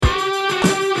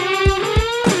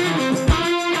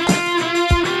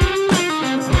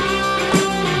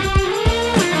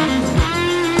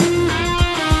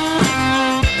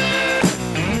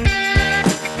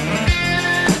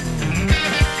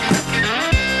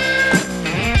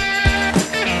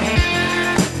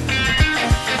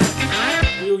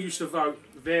to vote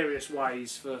various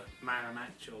ways for man of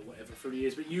match or whatever through the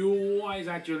years, but you always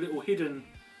had your little hidden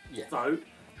vote,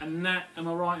 and that, am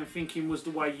I right in thinking, was the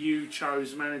way you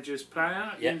chose manager's player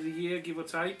at the end of the year, give or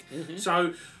take?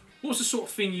 So, what's the sort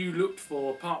of thing you looked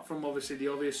for, apart from obviously the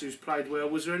obvious who's played well?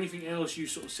 Was there anything else you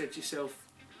sort of said to yourself,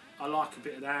 I like a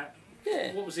bit of that?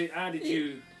 Yeah. What was it? How did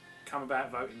you come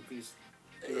about voting for his...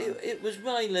 It was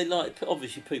mainly like,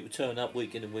 obviously people turn up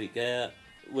week in and week out,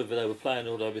 whether they were playing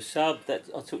or they were sub. That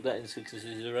I took that into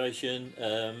consideration.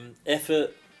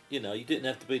 Effort, you didn't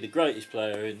have to be the greatest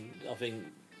player, and I think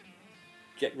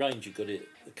Jack Ranger got it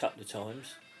a couple of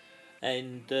times.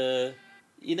 And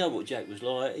you know what Jack was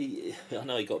like. I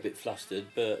know he got a bit flustered,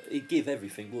 but he'd give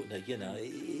everything, wouldn't he?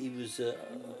 He was an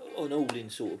all-in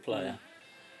sort of player.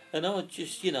 And I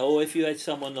just, or if you had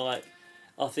someone like,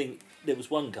 I think there was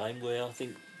one game where I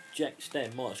think Jack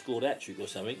Stan might have scored a hat-trick or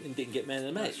something and didn't get man of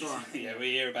the match. That's right. Yeah,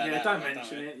 we hear about that. Yeah, don't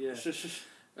mention it,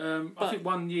 yeah. I think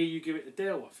one year you give it to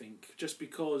Dale, I think, just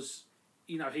because,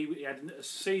 he had a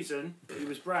season, he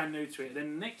was brand new to it.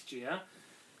 Then the next year,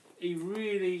 he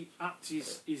really upped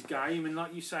his game, and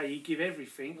like you say, he give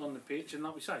everything on the pitch, and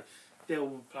like we say, Dale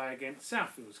would play against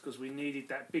Southfields because we needed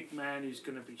that big man who's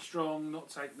going to be strong, not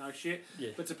take no shit. Yeah.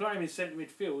 But to play him in centre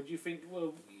midfield, you think,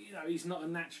 well, he's not a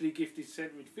naturally gifted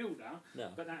centre midfielder,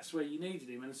 but that's where you needed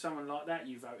him, and someone like that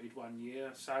you voted one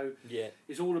year. So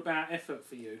it's all about effort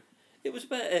for you. It was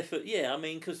about effort, yeah. I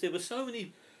mean, because there were so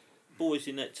many boys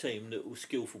in that team that were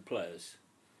skillful players.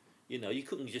 You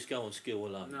couldn't just go on skill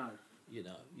alone. No.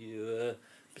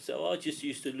 So I just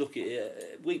used to look at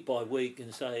it week by week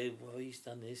and say, well, he's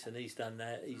done this and he's done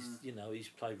that. He's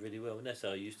played really well, and that's how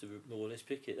I used to more or less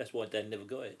pick it. That's why Dan never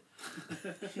got it.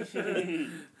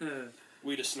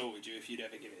 We'd have slaughtered you if you'd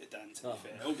ever give it to Dan. To be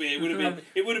fair, albeit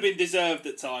it would have been deserved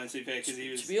at times. To be fair, because he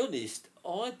was. To be honest,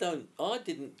 I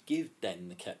didn't give Dan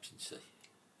the captaincy.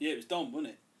 Yeah, it was Dom,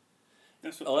 wasn't it?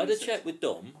 That's what I had a chat with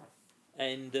Dom.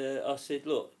 And I said,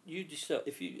 look, you decide,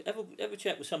 if you have a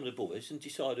chat with some of the boys and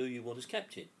decide who you want as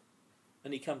captain.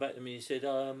 And he come back to me and said,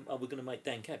 are we going to make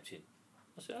Dan captain?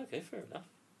 I said, okay, fair enough.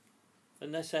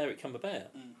 And that's how it come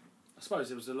about. I suppose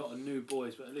there was a lot of new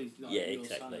boys, but at least your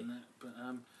exactly. son and that.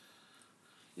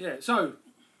 But so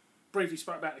briefly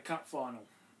spoke about the cup final.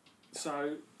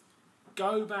 So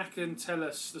go back and tell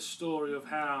us the story of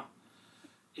how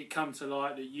it come to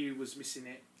light that you was missing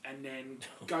it. And then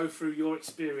go through your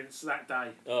experience that day.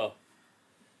 Oh.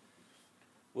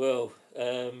 Well,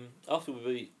 after we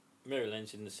beat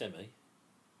Marylands in the semi,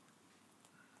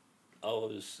 I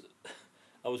was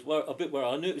a bit worried.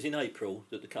 I knew it was in April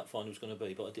that the cup final was going to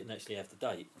be, but I didn't actually have the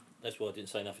date. That's why I didn't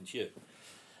say nothing to you.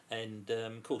 And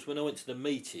of course, when I went to the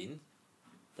meeting,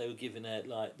 they were giving out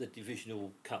like the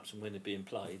divisional cups and when they're being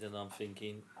played, and I'm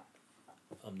thinking,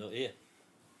 I'm not here.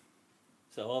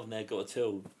 So I've now got to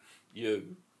tell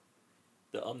you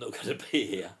that I'm not going to be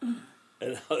here.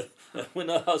 And when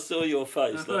I saw your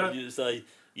face, like you say,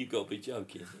 you've got to be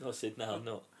joking. And I said, no, I'm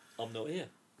not. I'm not here.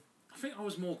 I think I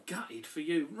was more gutted for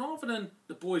you. Rather than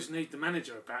the boys need the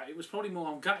manager about it was probably more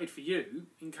I'm gutted for you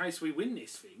in case we win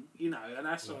this thing, and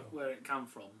that's where it come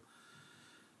from.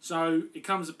 So it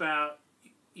comes about,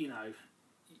 you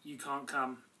can't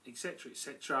come, etc.,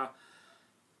 etc.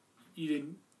 You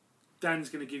didn't. Dan's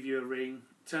going to give you a ring.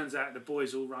 Turns out the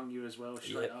boys all rung you as well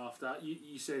straight after.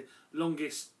 You said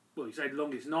longest. Well, you said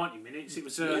longest 90 minutes. It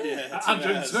was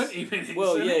 120 minutes.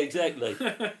 Well, yeah, exactly.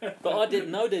 But I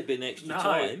didn't know there'd been extra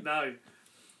time. No.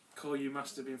 Cole, you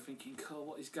must have been thinking, Cole,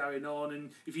 what is going on? And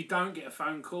if you don't get a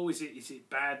phone call, is it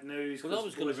bad neuse? Well, I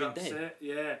was going to ring Dan.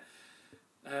 Yeah.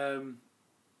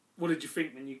 What did you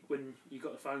think when you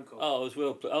got the phone call? Oh, I was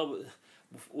well.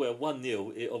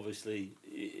 1-0. It obviously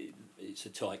it's a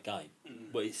tight game.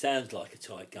 Well, it sounds like a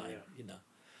tight game,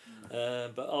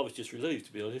 but I was just relieved,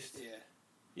 to be honest.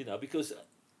 Yeah. Because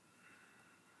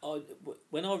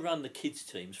when I run the kids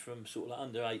teams from sort of like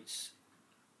under 8s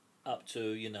up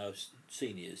to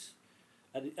seniors,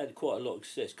 had quite a lot of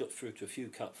success. Got through to a few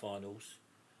cup finals.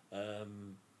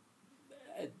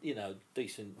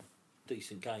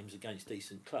 Decent games against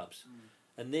decent clubs.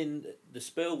 And then the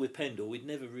spell with Pendle, we'd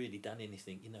never really done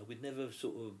anything. We'd never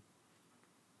sort of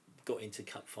got into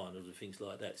cup finals and things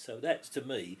like that. So that, to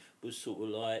me, was sort of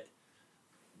like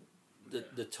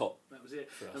the top. That was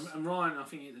it. For us. And Ryan, I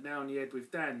think hit the nail on the head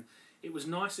with Dan. It was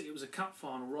nice that it was a cup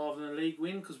final rather than a league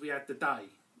win because we had the day.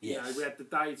 Yes. We had the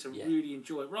day to really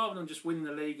enjoy it rather than just winning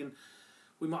the league, and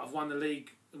we might have won the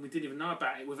league and we didn't even know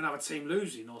about it with another team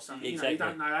losing or something. Exactly. You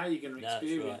don't know how you're going to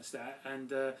experience right. that.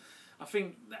 And I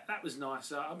think that was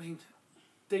nice. I mean,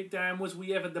 deep down, was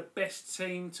we ever the best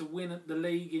team to win at the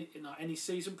league in like, any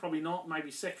season? Probably not.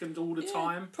 Maybe second all the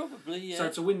time. Probably, yeah. So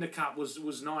to win the cup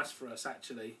was nice for us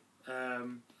actually.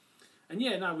 And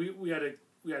yeah, no, we had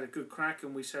a good crack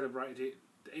and we celebrated it.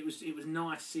 It was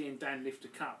nice seeing Dan lift the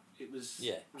cup. It was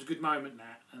a good moment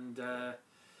that, and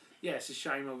yeah, it's a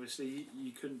shame obviously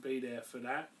you couldn't be there for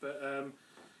that, but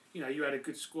you know, you had a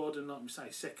good squad and like we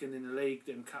say, second in the league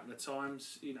them couple of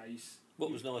times. You know, what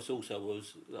was nice also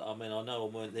was, I mean, I know I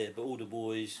weren't there, but all the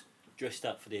boys dressed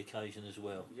up for the occasion as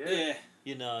well. Yeah.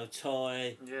 You know,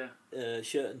 tie,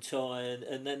 shirt and tie,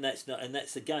 and then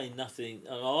that's again nothing.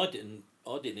 And I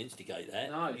didn't instigate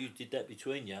that. No. You did that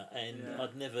between you, and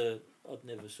I'd never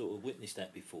sort of witnessed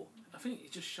that before. I think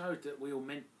it just showed that we all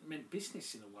meant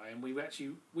business in a way, and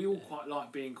we all quite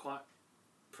like being quite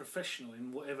professional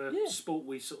in whatever sport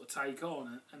we sort of take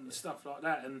on and stuff like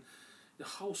that, and the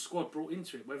whole squad brought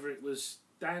into it, whether it was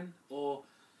Dan or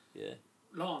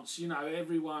Lance, you know,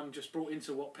 everyone just brought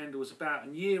into what Pendle was about,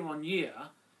 and year on year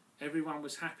everyone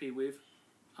was happy with,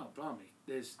 oh blimey,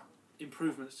 there's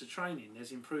improvements to training,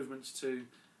 there's improvements to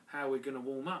how we're going to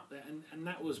warm up, and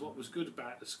that was what was good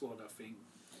about the squad, I think.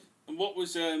 And what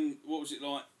was it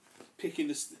like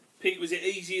picking pick? Was it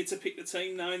easier to pick the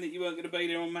team knowing that you weren't going to be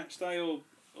there on match day, or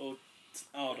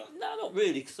harder? No, not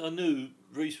really, because I knew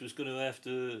Reece was going to have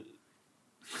to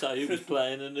say who was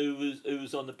playing and who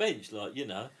was on the bench, like, you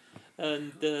know,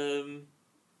 and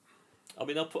I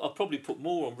mean, I probably put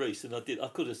more on Reece than I did. I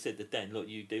could have said to Dan, look,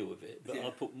 you deal with it, but I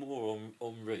put more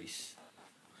on Reece.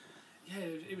 Yeah,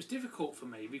 it was difficult for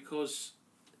me because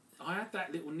I had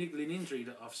that little niggling injury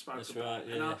that I've spoken about. Right,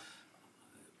 yeah. And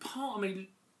part of me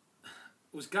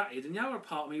was gutted, and the other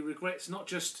part of me regrets not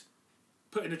just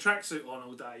putting a tracksuit on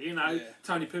all day, you know,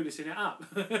 Tony Pulising it up.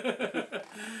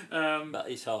 But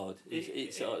it's hard.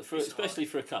 It's hard, especially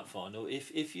for a cup final.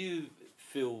 If you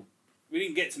feel, we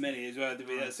didn't get to many as well, did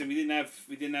we? So we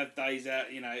didn't have days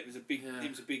out. You know, it was a big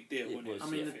deal, wasn't it? I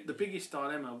mean, the biggest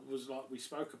dilemma was like we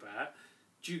spoke about.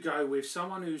 Do you go with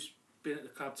someone who's been at the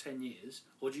club 10 years,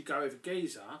 or do you go with a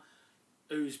geezer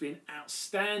who's been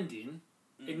outstanding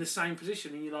in the same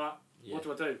position? And you're like, what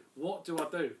do I do? What do I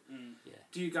do?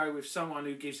 Do you go with someone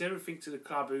who gives everything to the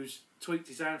club, who's tweaked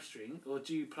his hamstring, or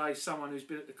do you play someone who's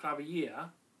been at the club a year,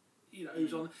 you know,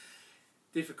 who's on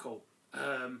difficult?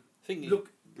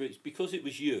 Rich, because it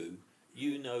was you.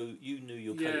 You knew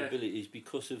your capabilities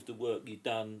because of the work you'd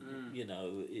done. You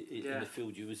know, in the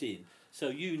field you was in. So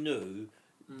you knew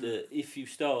that if you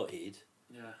started,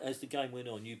 as the game went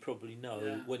on, you probably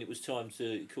know when it was time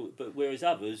to. But whereas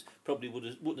others probably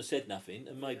wouldn't have said nothing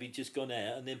and maybe just gone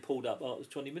out and then pulled up after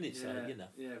 20 minutes. So, you know.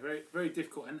 Yeah, very very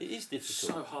difficult, and it is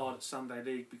difficult. So hard at Sunday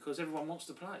League because everyone wants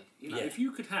to play. You know, if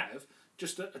you could have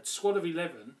just a squad of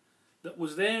 11 that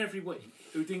was there every week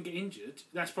who didn't get injured,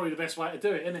 that's probably the best way to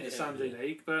do it, isn't it? Sunday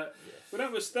League, but well,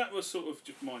 that was sort of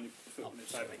just mind your foot on the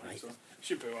table. So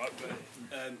should be alright,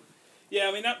 but. Yeah,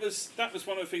 I mean that was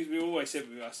one of the things we always said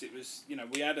with us. It was, you know,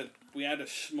 we had a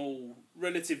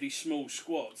relatively small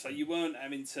squad, so you weren't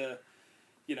having to,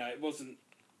 you know, it wasn't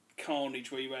carnage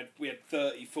where we had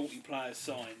 30, 40 players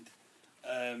signed,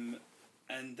 and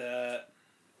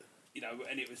you know,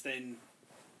 and it was then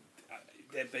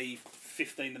there'd be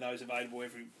 15 of those available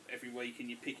every week, and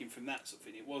you're picking from that sort of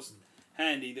thing. It was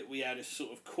handy that we had a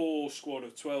sort of core squad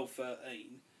of 12,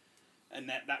 13. And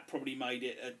that probably made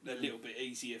it a little bit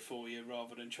easier for you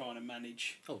rather than trying to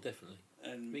manage. Oh, definitely.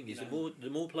 And the thing is, the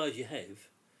more players you have,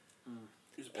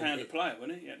 it was £1 a player,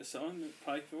 wasn't it? You had to sign and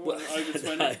pay for over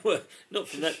 20. Well, not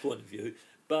from that point of view,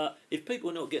 but if people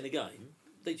are not getting a game,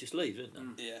 they just leave,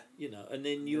 don't they? Yeah. You know, and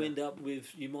then you end up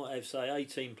with, you might have say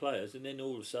 18 players, and then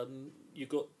all of a sudden you've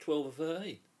got 12 or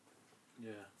 13.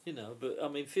 Yeah. You know, but I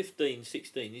mean, 15,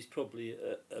 16 is probably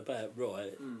about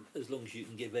right, as long as you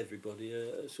can give everybody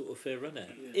a sort of fair run at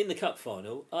it. Yeah. In the cup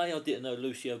final, I didn't know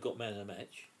Lucio got man of the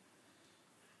match.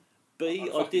 B,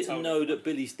 I didn't know that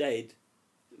Billy's dad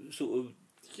sort of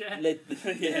led the...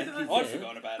 I'd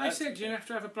forgotten about that. They said you have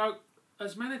to have a bloke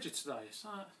as manager today. It's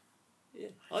like... Yeah,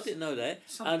 I didn't know that.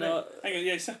 And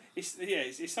hang on,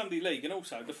 it's Sunday League, and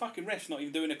also the fucking ref's not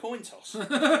even doing a coin toss.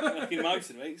 Like in most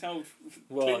of the weeks,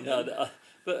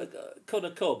 but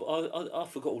Connor Cobb, I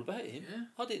forgot all about him. Yeah.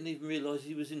 I didn't even realise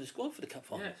he was in the squad for the cup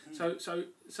final. Yeah. So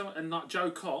and like Joe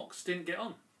Cox didn't get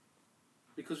on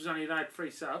because he was only allowed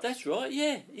 3 subs. That's right.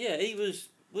 Yeah. He was.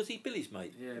 Was he Billy's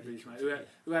mate? Yeah, Billy's mate.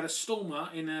 Who had a stormer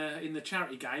in the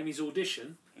charity game, his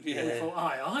audition. Yeah. We thought,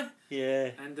 aye. Yeah.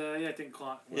 And didn't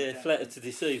quite work out. Flattered to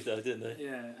deceive though, didn't they?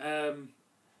 Yeah.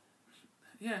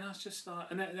 And that's just like,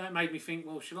 and that made me think,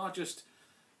 well, should I just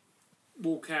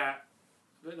walk out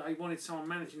but they wanted someone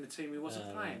managing the team who wasn't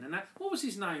Oh, playing. And that, what was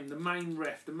his name? The main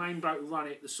ref, the main bloke who run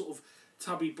it, the sort of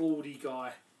tubby, baldy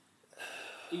guy.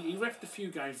 He refed a few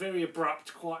games, very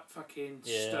abrupt, quite fucking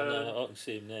stern. No, I can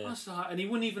see him there. That's like, and he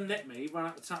wouldn't even let me run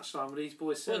up the touchline with these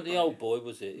boys. Wasn't the old boy,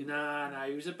 was it? No,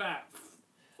 he was about.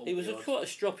 He was 40 quite a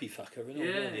stroppy fucker, wasn't he,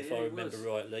 if I remember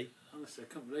rightly. Honestly,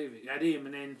 I can't believe it. You had him,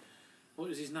 and then what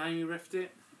was his name? He refed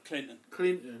it.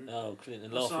 Clinton. Oh,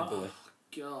 Clinton, laughing boy. Oh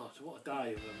God, what a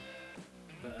day of them.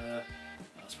 But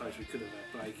I suppose we could have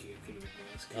had Blakey. It could have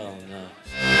been worse.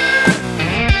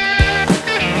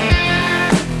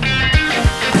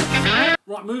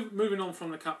 Right, moving on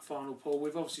from the cup final, Paul.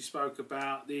 We've obviously spoke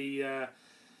about the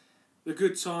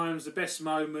good times, the best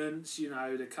moments. You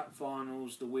know, the cup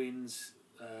finals, the wins,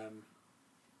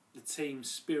 the team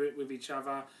spirit with each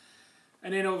other,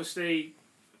 and then obviously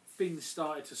things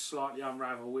started to slightly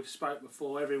unravel. We've spoke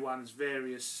before. Everyone's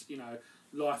various,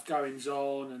 life goings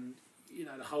on, and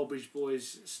the Holbridge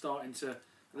boys starting to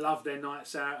love their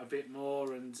nights out a bit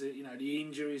more, and the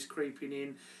injuries creeping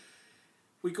in.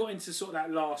 We got into sort of that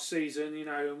last season,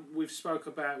 we've spoke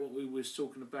about what we was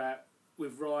talking about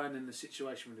with Ryan and the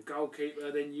situation with the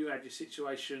goalkeeper. Then you had your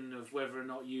situation of whether or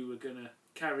not you were going to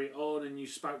carry it on, and you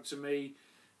spoke to me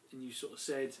and you sort of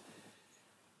said,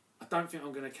 I don't think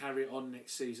I'm going to carry it on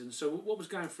next season. So what was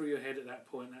going through your head at that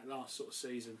point, that last sort of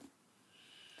season?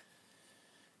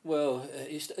 Well,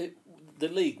 the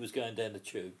league was going down the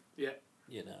tube. Yeah.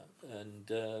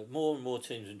 And more and more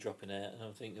teams are dropping out, and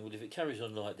I'm thinking, well, if it carries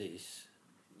on like this,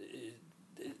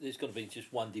 there's going to be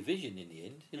just one division in the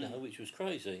end, which was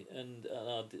crazy. And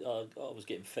I was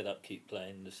getting fed up, keep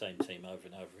playing the same team over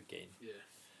and over again. Yeah.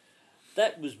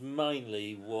 That was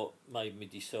mainly what made me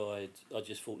decide. I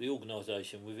just thought the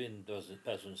organisation within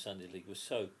Basel Sunday League was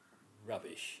so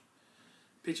rubbish.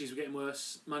 Pitches were getting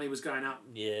worse, money was going up.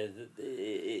 Yeah,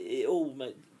 it all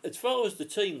made... As far as the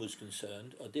team was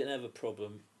concerned, I didn't have a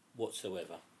problem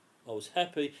whatsoever. I was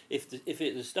happy. If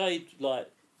it had stayed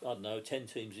like, I don't know, 10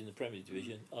 teams in the Premier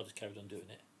Division, I'd just carried on doing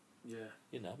it.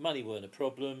 Yeah. Money weren't a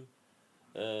problem.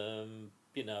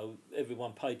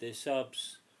 Everyone paid their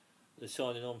subs, the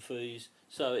signing on fees,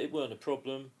 so it weren't a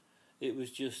problem. It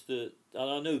was just that, and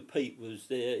I knew Pete was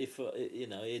there. If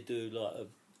he'd do like a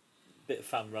bit of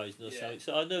fundraising or something,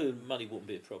 so I knew money wouldn't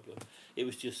be a problem. It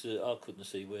was just that I couldn't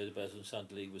see where the Basel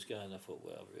Sunday League was going. I thought,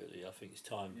 well, really, I think it's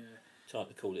time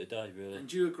to call it a day, really. And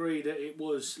do you agree that it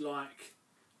was like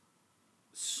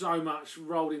so much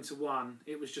rolled into one?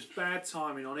 It was just bad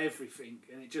timing on everything,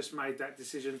 and it just made that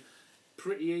decision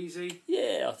pretty easy.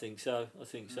 Yeah, I think so.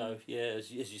 Yeah,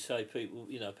 as you say, people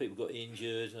got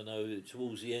injured. I know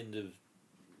towards the end of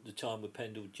the time with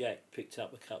Pendle, Jack picked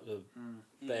up a couple of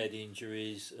bad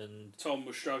injuries, and Tom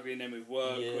was struggling then with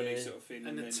work when he sort of thing.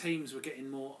 And the teams were getting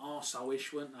more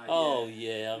arsehole-ish, weren't they? Oh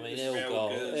yeah, I mean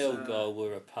Elgar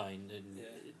were a pain, and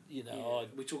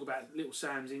we talk about Little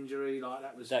Sam's injury, like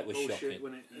that was bullshit, shocking.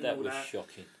 Wasn't it? That was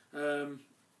shocking.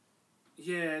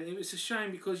 Yeah, it was a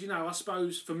shame because I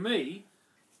suppose for me,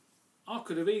 I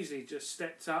could have easily just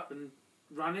stepped up and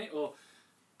run it, or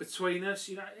between us,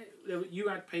 you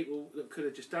had people that could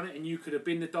have just done it, and you could have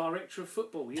been the director of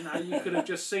football. You could have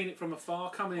just seen it from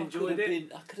afar, come and enjoyed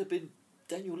it. I could have been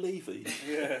Daniel Levy.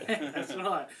 Yeah, that's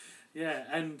right. Yeah,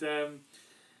 and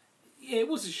it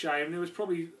was a shame. There was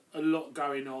probably a lot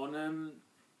going on,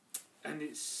 and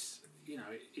it's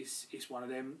it's one of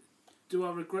them. Do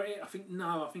I regret it? I think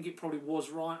no. I think it probably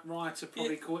was right to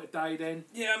probably call it a day then.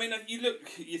 Yeah, I mean,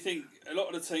 you think a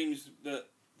lot of the teams that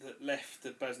left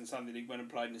the Basel Sunday League went and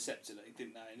played in the Scepter League,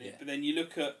 didn't they? But then you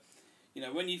look at,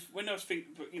 when I was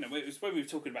thinking, it was when we were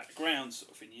talking about the ground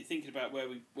sort of thing. You're thinking about where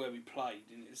we played,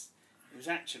 and it was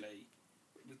actually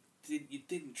you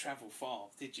didn't travel far,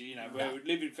 did you? Where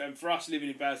living for us living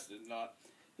in Basel,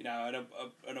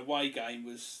 an away game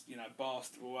was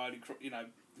Barnstaple,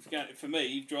 for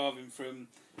me driving from,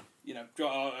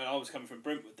 I was coming from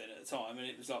Brentwood then at the time, and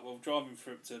it was like, well, driving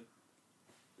to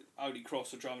Holy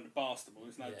Cross or driving to Barnstaple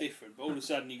is no different. But all of a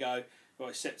sudden you go,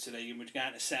 well, Scepter League, and we're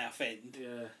going to Southend.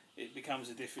 Yeah. It becomes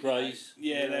a different... Grays.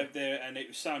 They're and it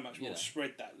was so much more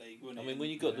spread, that league, wasn't it? I mean, when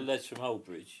you got the lads from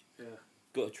Holbridge,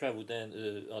 got to travel down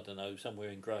to, I don't know, somewhere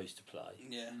in Grays to play.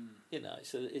 Yeah.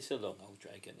 It's a long old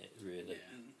drag, isn't it, really?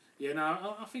 Yeah,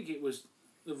 no, I think it was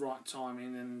the right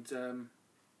timing, and,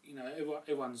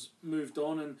 everyone's moved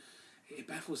on, and it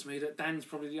baffles me that Dan's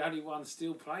probably the only one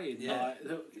still playing. Yeah.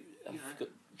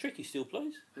 Tricky still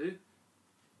plays. Who?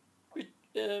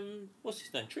 What's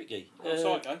his name? Tricky.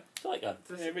 Psycho. Psycho.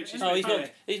 Yeah,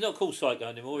 he's not called Psycho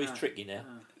anymore. He's Tricky now.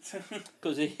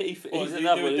 Because he's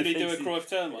another. Did he do a Cruyff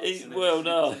turn once? Well,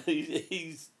 no.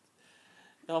 He's.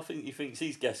 I think he thinks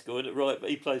he's Gascoigne at right, but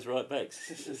he plays right back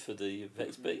for the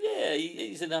Vets. But yeah,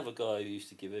 he's another guy who used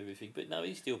to give everything. But no,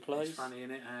 he still plays. It's funny,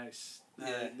 isn't it? How it's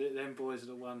Yeah. them boys are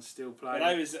the ones still But playing.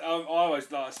 I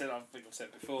always, like I said, I think I've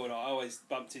said before, like, I always used to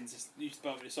bump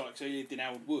into Sykes, so he lived in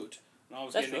Howard Wood, and I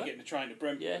was That's getting right. the train to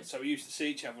Brentford, Yeah. so we used to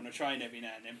see each other on a train every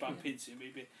now and then, bump into him.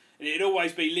 And it'd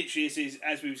always be literally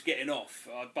as we was getting off,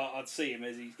 I'd see him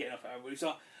as he's getting off at Howard Wood. He's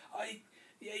like,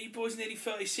 yeah, you boys nearly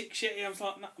 36 yet? I was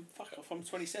like, no, fuck off, I'm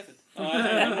 27.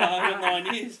 I've got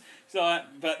 9 years. So,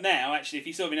 but now, actually, if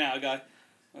you saw me now, I'd go,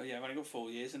 oh yeah, I've only got 4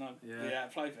 years and I'm out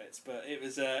of play vets. But it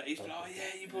was, he's like, oh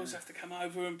yeah, you boys have to come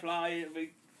over and play. It'll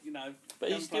be, But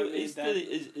he's still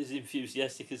as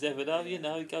enthusiastic as ever, though. He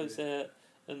goes out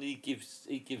and he gives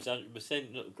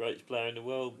 100%. Not the greatest player in the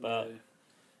world, but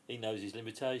he knows his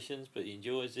limitations, but he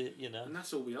enjoys it. And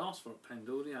that's all we ask for at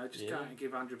Pendle. Just go out and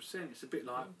give 100%. It's a bit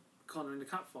like Connor in the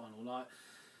cup final. Like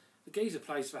the geezer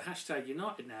plays for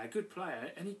 #United now, a good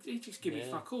player, and he just give me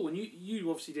fuck all. And you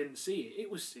obviously didn't see it.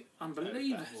 It was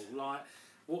unbelievable. Like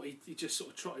what he just sort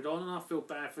of trotted on, and I feel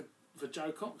bad for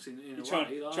Joe Cox in a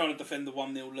way. Like, trying to defend the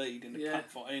 1-0 lead in the cup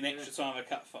final, in extra time of a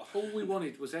cup final. All we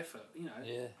wanted was effort,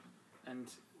 Yeah. and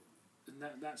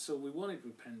that's all we wanted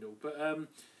with Pendle. But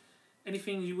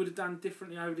anything you would have done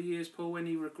differently over the years, Paul?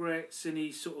 Any regrets?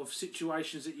 Any sort of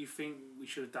situations that you think we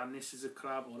should have done this as a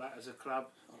club or that as a club?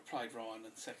 I played Ryan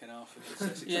in the second half of the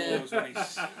Sussex when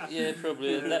he's... Yeah,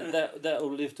 probably.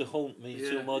 That'll live to haunt me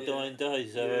till my dying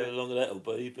days. How long that'll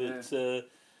be, but no,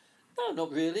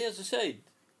 not really. As I say,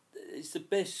 it's the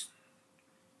best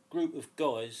group of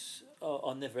guys.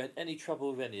 I never had any trouble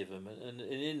with any of them, and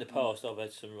in the past I've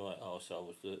had some right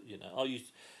arseholes that I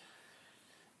used.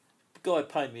 Guy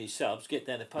paid me his subs, get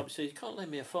down the pub and say, you can't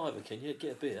lend me a £5, can you?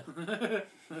 Get a beer.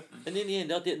 And in the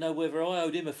end, I didn't know whether I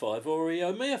owed him a £5 or he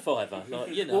owed me a £5. Like,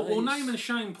 Well, name and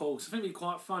shame, Paul, 'cause I think it'd be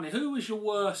quite funny. Who was your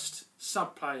worst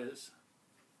sub players?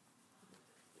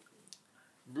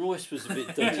 Royce was a bit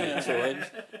dodgy at times,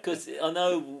 because I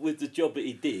know with the job that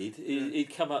he did,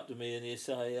 he'd come up to me and he'd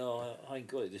say, "Oh, I ain't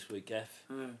got it this week, Gaff."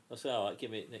 I say, "All right,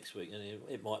 give me it next week," and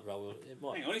it might roll. It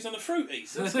might. Hang on, he's on the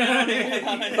fruities.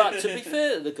 But to be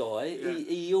fair to the guy,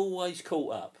 he always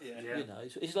caught up. Yeah.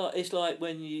 It's like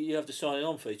when you have to sign an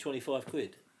on fee,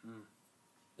 £25.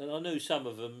 And I knew some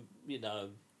of them,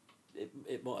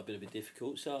 it might have been a bit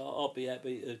difficult, so I'll be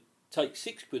happy to take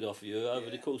 £6 off you over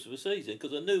the course of a season,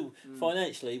 because I knew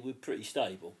financially we're pretty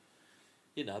stable,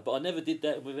 But I never did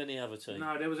that with any other team.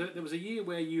 No, there was a year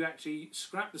where you actually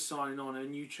scrapped the signing on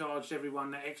and you charged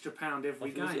everyone that extra £1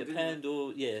 every game. Was it a pound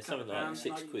or something like that,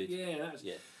 £6? Yeah, that's,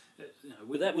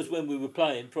 but that was when we were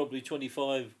playing probably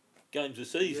 25 games a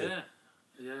season.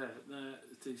 Yeah,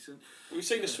 decent. We've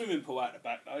seen the swimming pool out the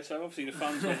back though, so obviously the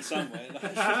funds went somewhere.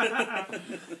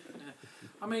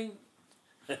 I mean,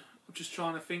 I'm just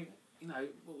trying to think.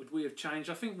 What would we have changed?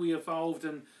 I think we evolved,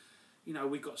 and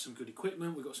we got some good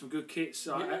equipment, we got some good kits,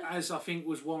 as I think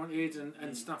was warranted,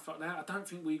 and stuff like that. I don't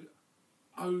think we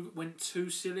went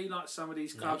too silly like some of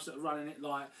these clubs that are running it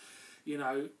like,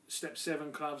 Step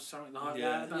 7 clubs, something like that.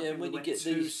 I don't think when we you went get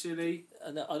too these, silly.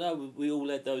 And I know we all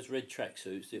had those red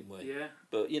tracksuits, didn't we? Yeah.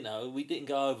 But we didn't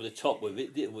go over the top with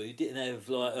it, didn't we? We didn't have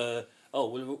like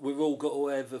we've all got to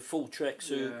have a full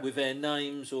tracksuit with our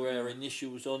names or our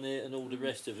initials on it and all the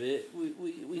rest of it. We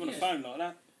want a phone like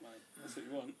that, mate? That's what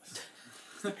you want.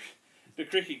 The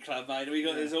cricket club, mate.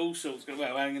 There's all sorts.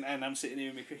 Well, and I'm sitting here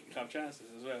in my cricket club trousers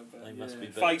as well. But they must be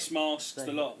face masks,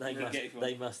 the lot.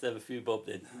 They must have a few bob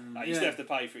then. You used to have to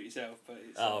pay for it yourself, but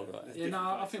it's, right.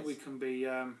 I think we can be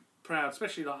proud,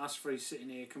 especially like us three sitting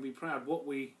here, can be proud what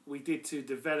we did to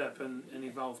develop and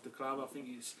evolve the club. I think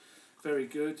it's very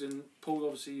good, and Paul,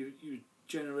 obviously you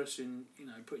generous in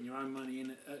putting your own money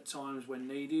in at times when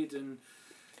needed, and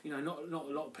not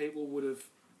a lot of people would have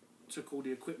took all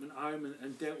the equipment home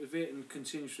and dealt with it and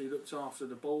continuously looked after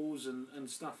the balls and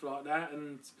stuff like that,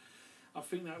 and I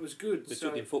think that was good. We're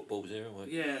talking footballs here, aren't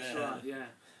we? Yeah, that's right. Yeah,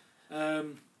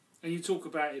 and you talk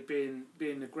about it being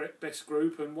the best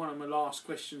group, and one of my last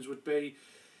questions would be,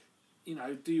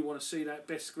 do you want to see that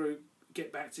best group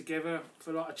get back together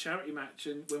for like a charity match,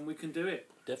 and when we can do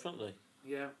it? Definitely.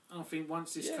 Yeah, I think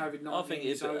once this COVID-19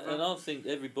 is over, and I think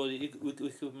everybody we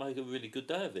could make a really good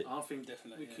day of it. I think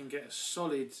definitely we can get a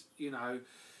solid,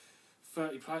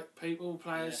 30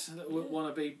 players that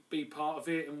want to be part of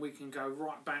it, and we can go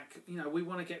right back. We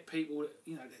want to get people,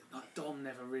 like Dom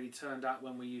never really turned up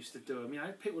when we used to do them.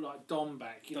 People like Dom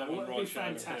back. Would be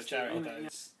fantastic.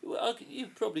 Well,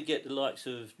 you'd probably get the likes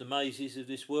of the Maises of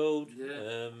this world,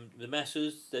 the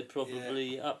Massers. They're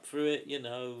probably up for it. Your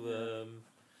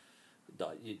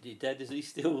dad, is he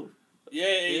still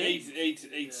Yeah,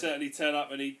 he'd certainly turn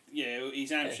up, and his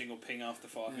hamstring will ping after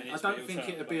 5 minutes. I don't think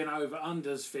it'd be an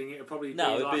over-unders thing. It'd probably be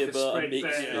it'd like be a spread mix,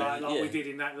 bet, like we did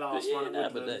in that last one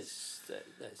at Woodlands.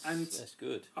 That's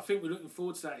good. I think we're looking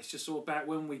forward to that. It's just all about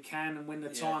when we can and when the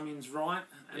timing's right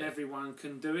and everyone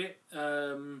can do it.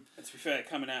 And to be fair,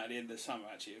 coming out at the end of the summer,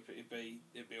 actually, it'd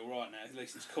be all right now. At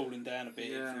least it's cooling down a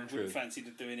bit. Yeah. I wouldn't fancy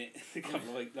doing it a couple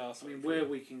of weeks last week. Where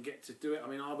we can get to do it. I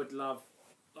mean, I would love,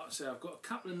 like I say, I've got a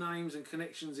couple of names and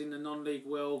connections in the non-league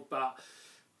world, but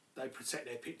they protect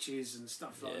their pitches and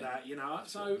stuff like that, you know.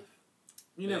 So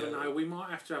you never know. We might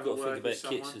have to have a word with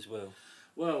someone. Kits as well.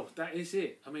 Well, that is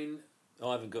it. I mean,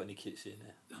 I haven't got any kits in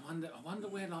there. I wonder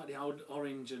where like the old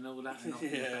orange and all that are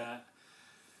knocking about.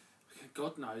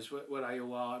 God knows where they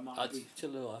all are. It might be. Tell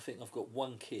you what, I think I've got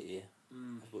one kit here.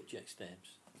 I've got Jack Stamps,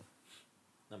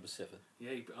 number 7.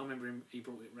 Yeah, I remember him. He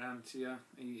brought it round to you.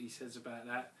 He says about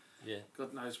that. Yeah.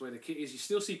 God knows where the kit is. You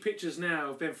still see pictures now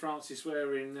of Ben Francis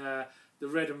wearing the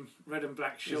red and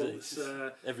black shorts.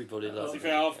 Everybody loves it.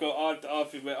 I've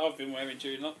been wearing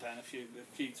during lockdown a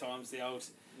few times the old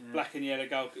black and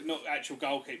yellow not actual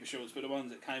goalkeeper shorts, but the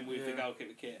ones that came with the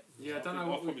goalkeeper kit. Yeah, I don't know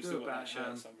what we do about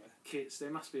somewhere. Kits. There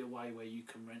must be a way where you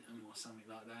can rent them or something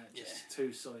like that. Just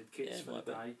 2 solid kits for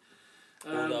the day.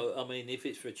 Although, I mean, if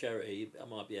it's for a charity, I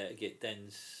might be able to get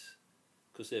Dan's,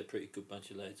 because they're a pretty good bunch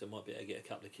of lads. I might be able to get a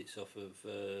couple of kits off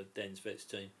of Dan's Vets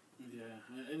team. Yeah,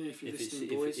 and if you're listening,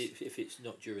 boys, if it's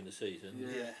not during the season.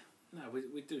 Yeah. No,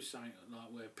 we do something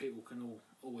like where people can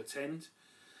all attend.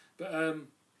 But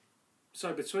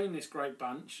so between this great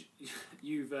bunch,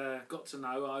 you've got to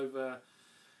know over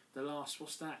the last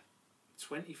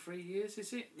 23 years,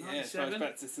 is it? 97? Yeah,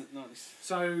 back to 90s.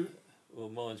 So. Well,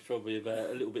 mine's probably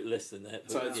about a little bit less than that.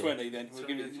 So 20 then. We'll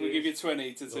give you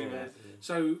 20 to 2 minutes.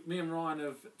 So me and Ryan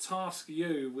have tasked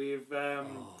you with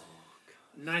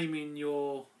naming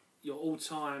your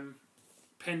all-time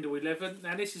Pendle 11.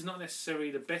 Now, this is not necessarily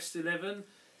the best 11.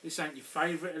 This ain't your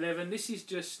favourite 11. This is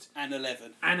just... An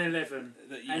 11. An 11.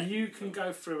 And you can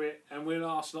go through it and we'll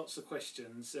ask lots of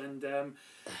questions. And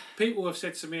people have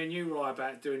said to me and you, Ryan,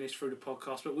 about doing this through the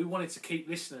podcast, but we wanted to keep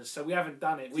listeners, so we haven't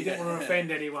done it. We didn't want to offend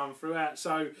anyone throughout.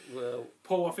 So,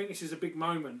 Paul, I think this is a big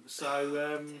moment.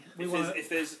 So if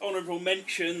there's honourable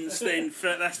mentions, then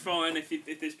that's fine.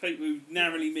 If there's people who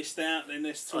narrowly missed out, then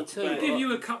let's talk about it. I'll give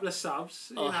you a couple of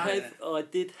subs. I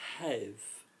did have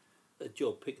a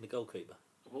job picking a goalkeeper.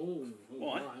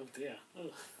 Why? Oh dear.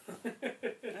 How'd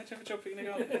you have a job picking a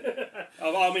goalkeeper?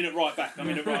 I'm in at right back.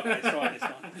 It's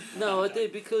fine. No, I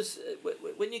did, because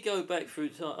when you go back through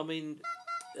time, I mean,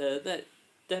 that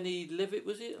Danny Levitt,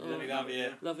 was it? Danny Levitt, yeah.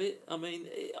 Levitt. I mean,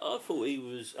 I thought he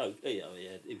was. He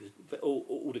was. But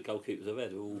all the goalkeepers I've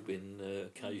had have all been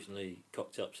occasionally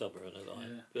cocked up somewhere on the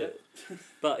line.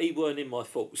 But he weren't in my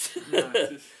thoughts. No.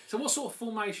 So, what sort of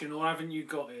formation, or haven't you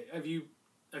got it?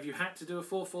 Have you had to do a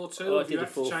 4-4-2? I did a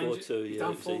 4-4-2. You've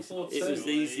done 4-4-2. It was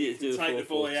easier to do a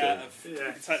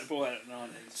 4-4-2. Take the ball out of the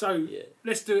 90s. So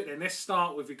let's do it then. Let's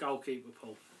start with your goalkeeper,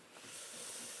 Paul.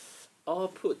 I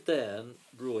put down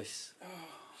Royce.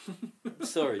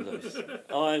 Sorry, Lewis.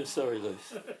 I'm sorry,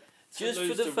 Lewis. Just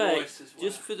for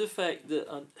the fact that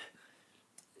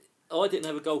I didn't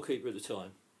have a goalkeeper at the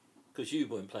time. Because you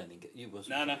weren't playing playing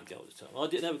goal at the time. I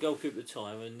didn't have a goalkeeper at the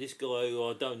time, and this guy who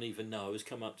I don't even know has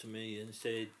come up to me and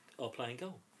said, "I'll play in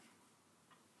goal."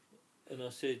 And I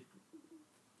said,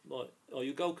 "What? Are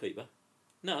you a goalkeeper?"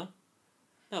 No,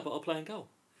 but I'll play in goal.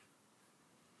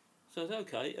 So I said,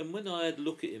 "Okay." And when I had a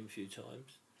look at him a few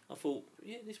times, I thought,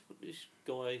 "Yeah, this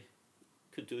guy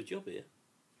could do a job here."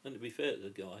 And to be fair to the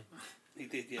guy, he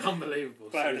did. Yeah, unbelievable.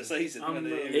 Player of the season.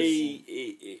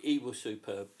 He was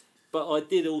superb. But I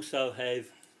did also have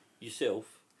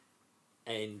yourself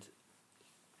and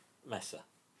Massa.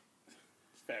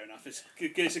 Fair enough. It's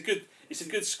a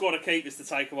good squad of keepers to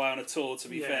take away on a tour. To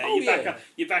be fair,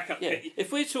 you back up. Yeah.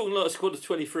 If we're talking like a squad of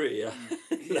 23,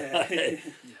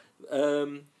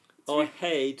 I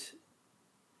had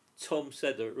Tom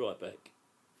Sadler at right back.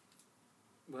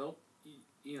 Well,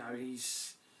 you know,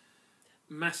 he's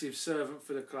massive servant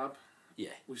for the club. Yeah.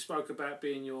 We spoke about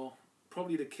being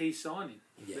probably the key signing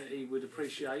that he would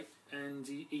appreciate, and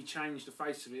he changed the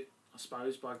face of it, I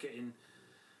suppose, by getting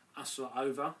us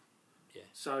over. Yeah.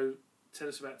 So tell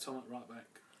us about Tom at right back.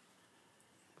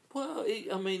 Well, he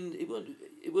wasn't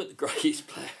the greatest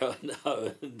player I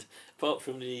know, and apart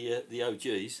from the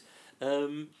OGs,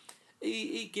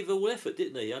 he gave all effort,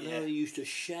 didn't he? I know he used to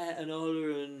shout and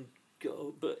holler and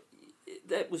go, but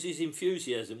that was his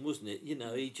enthusiasm, wasn't it? You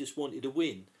know, he just wanted to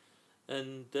win.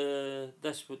 And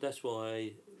that's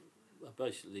why I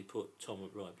basically put Tom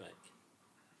at right back.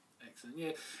 excellent.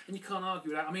 Yeah, and you can't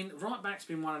argue with that. I mean, right back's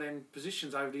been one of them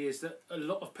positions over the years that a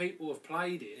lot of people have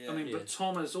played it. Yeah. I mean, but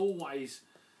Tom has always,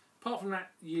 apart from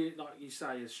that year, like you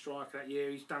say, as striker that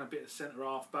year, he's done a bit of centre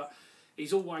half, but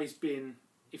he's always been.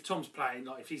 If Tom's playing,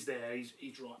 like if he's there,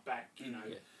 he's right back. You know.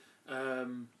 Yeah.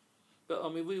 But I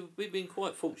mean, we've been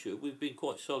quite fortunate. We've been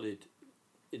quite solid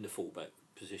in the fullback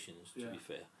positions. To be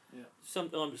fair. Yeah.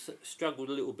 Sometimes struggled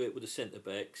a little bit with the centre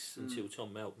backs until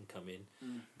Tom Malcolm come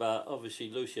in, but obviously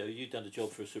Lucio, you've done a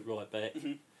job for us at right back.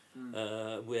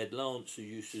 We had Lance who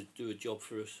used to do a job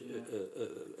for us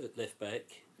at left back,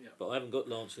 but I haven't got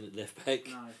Lance in at left back.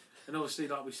 No, and obviously,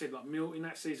 like we said, like in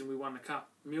that season we won the cup.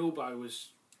 Milbo was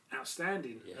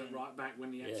outstanding at right back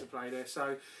when he had to play there.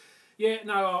 So. Yeah,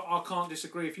 no, I can't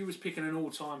disagree. If you was picking an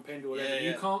all-time Pendle 11,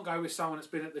 you can't go with someone that's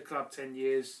been at the club 10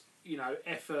 years. You know,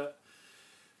 effort,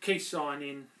 key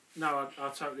signing. No, I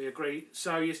totally agree.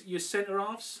 So your centre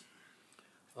halves?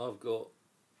 I've got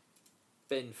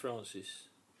Ben Francis.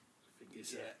 I think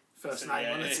it's first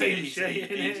name on the team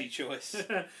sheet. Easy choice.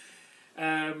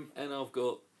 And I've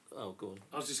got. Oh, go on.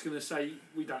 I was just going to say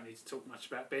we don't need to talk much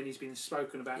about Ben. He's been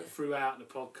spoken about throughout the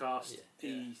podcast.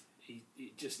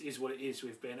 It just is what it is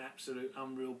with Ben. Absolute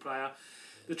unreal player.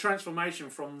 The transformation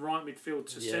from right midfield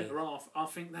to centre half, I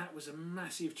think that was a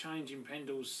massive change in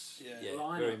Pendle's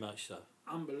lineup. Very much so.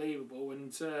 Unbelievable,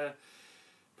 and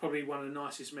probably one of the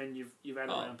nicest men you've had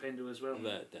around Pendle as well.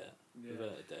 Without a doubt. Yeah.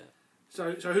 Without a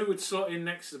doubt. So who would slot in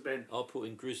next to Ben? I'll put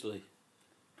in Grizzly.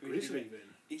 Grizzly Ben.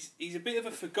 He's a bit of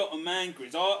a forgotten man,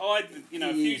 Grizz. I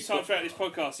a few times throughout this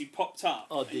podcast he popped up.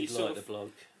 I did like the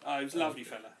bloke. Oh, he was a lovely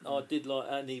fella. I did like,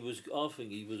 and I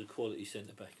think he was a quality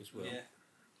centre back as well.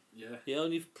 Yeah. The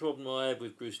only problem I had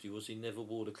with Grizzly was he never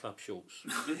wore the club shorts.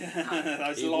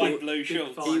 Those light blue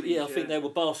shorts. I think they were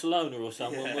Barcelona or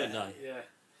someone, weren't they? Yeah.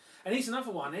 And he's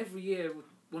another one. Every year would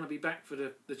want to be back for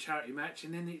the charity match,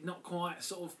 and then it not quite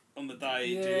sort of on the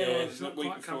day. It's the not week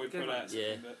quite before we put out.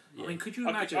 Yeah. But I mean, could you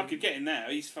imagine? I could get him now.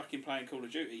 He's fucking playing Call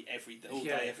of Duty all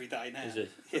day, every day now. Is he?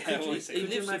 Yeah, he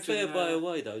lives a fair way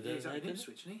away though, he's doesn't at he?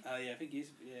 Ipswich, isn't he? Oh yeah, I think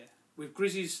he's With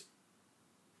Grizzy's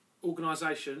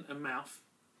organisation and mouth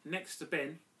next to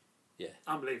Ben. Yeah.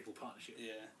 Unbelievable partnership.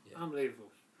 Yeah.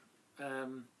 Unbelievable.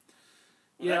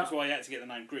 That's why he had to get the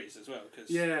name Grizz as well, because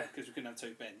we couldn't have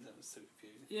two Bens. That was too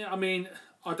confusing. Yeah, I mean,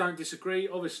 I don't disagree.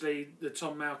 Obviously, the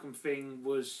Tom Malcolm thing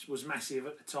was massive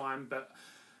at the time, but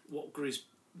what Grizz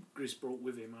brought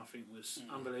with him, I think, was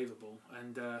unbelievable.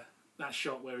 And that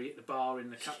shot where he hit the bar in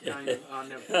the cup game, I'll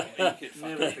never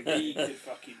forget. He could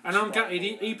fucking. And I'm gutted.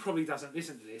 He probably doesn't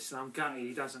listen to this, and I'm gutted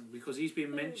he doesn't, because he's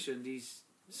been mentioned. He's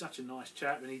such a nice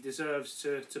chap, and he deserves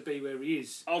to be where he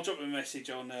is. I'll drop him a message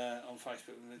on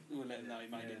Facebook. We'll let him know he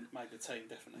made the team,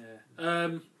 definitely.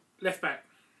 Yeah. Left back.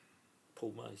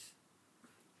 Paul Mace.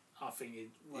 I think he's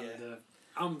one of the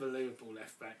unbelievable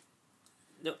left back.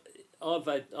 No,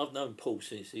 I've known Paul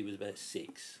since he was about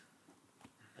 6,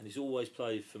 and he's always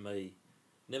played for me.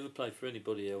 Never played for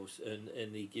anybody else,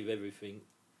 and he give everything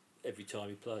every time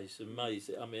he plays.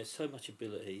 Amazing. I mean, there's so much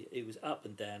ability. He was up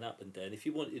and down, up and down. If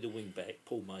you wanted a wing back,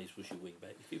 Paul Mays was your wing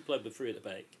back. If you played with 3 at the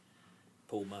back,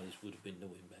 Paul Mays would have been the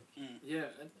wing back. Yeah,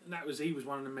 and he was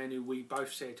one of the men who we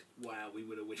both said, wow, we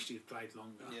would have wished he'd played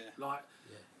longer.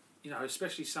 You know,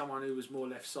 especially someone who was more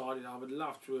left-sided. I would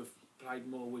love to have played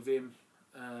more with him.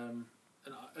 And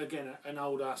again, an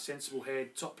older, sensible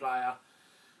head, top player,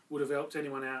 would have helped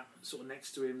anyone out sort of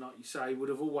next to him, like you say. Would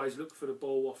have always looked for the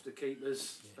ball off the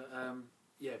keepers. But,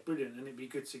 brilliant, and it'd be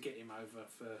good to get him over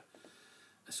for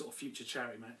a sort of future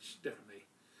charity match, definitely.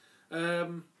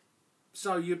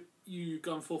 So you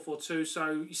gone 4-4-2.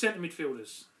 So you centre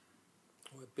midfielders.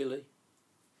 Billy,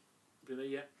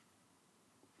 yeah.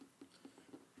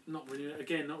 Not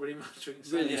really much we can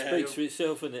say. Really speaks for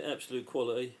itself, isn't it? Absolute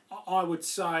quality. I would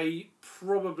say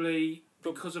probably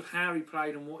because of how he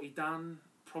played and what he done,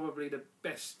 probably the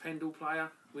best Pendle player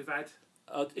we've had.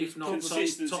 If not top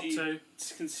 2.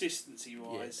 Consistency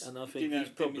wise. Yeah, and I think he's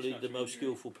probably the most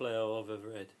skillful player I've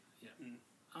ever had.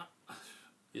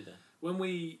 Yeah. When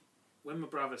my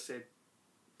brother said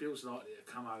Bill's likely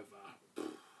to come over,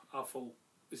 I thought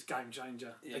it's game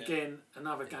changer. Again,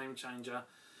 another game changer.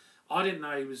 I didn't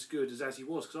know he was as good as he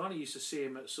was, because I only used to see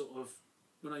him at sort of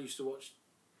when I used to watch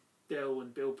Dell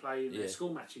and Bill play in their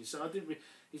school matches. So I didn't.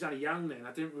 He's only young then.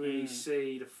 I didn't really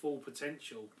see the full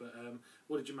potential. But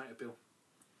what did you make of Bill?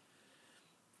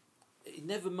 He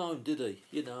never moaned, did he?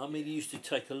 You know, I mean, he used to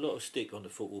take a lot of stick on the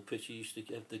football pitch. He used to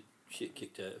have the shit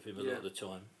kicked out of him a lot of the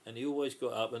time, and he always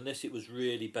got up unless it was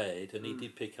really bad, and he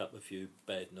did pick up a few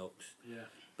bad knocks. Yeah.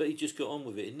 But he just got on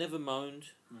with it. He never moaned.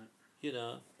 Right. You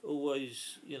know,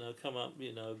 always, come up.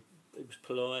 You know, it was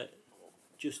polite,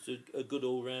 just a good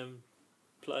all round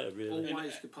player, really.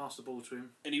 Always could pass the ball to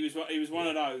him. And he was one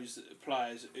of those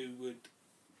players who would.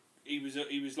 He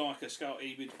was like a scout.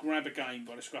 He would grab a game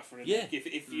by the scruff of the neck.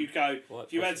 If you go,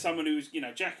 if you had someone who was,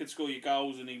 Jack could score your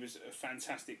goals, and he was a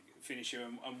fantastic finisher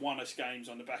and won us games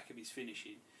on the back of his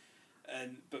finishing.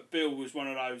 But Bill was one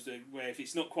of those where if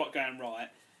it's not quite going right,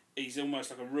 he's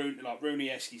almost like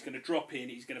Rooney-esque. He's going to drop in,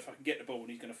 he's going to fucking get the ball, and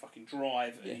he's going to fucking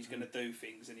drive, and he's going to do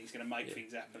things, and he's going to make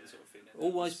things happen, sort of thing.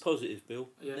 Always positive, Bill.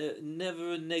 Yeah.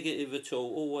 Never a negative at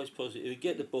all. Always positive. He'd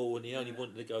get the ball, and he only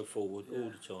wanted to go forward all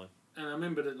the time. And I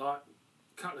remember that, like,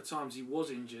 a couple of times he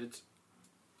was injured,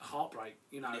 heartbreak.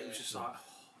 It was just like,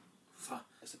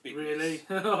 that's a big really.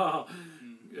 I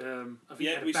think he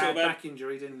had a bad back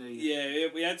injury, didn't he? Yeah,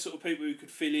 we had sort of people who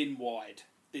could fill in wide,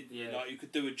 like who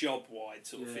could do a job wide,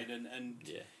 sort of thing, and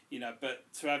but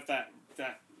to have that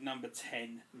number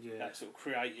 10, that sort of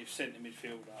creative centre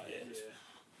midfielder,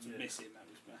 to miss him, that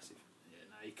was massive. Yeah,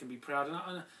 no, he can be proud,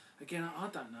 and again, I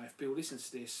don't know if Bill listens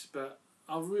to this, but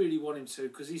I really want him to,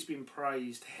 because he's been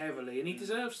praised heavily, and he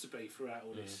deserves to be throughout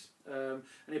all this. And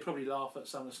he'll probably laugh at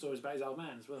some of the stories about his old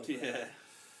man as well. Yeah.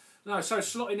 No, so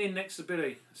slotting in next to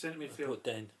Billy, centre midfield. Put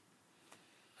Dan.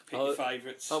 Pick your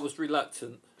favourites. I was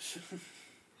reluctant.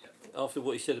 After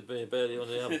what he said about me on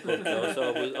the other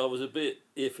podcast, I was a bit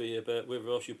iffy about whether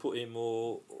I should put him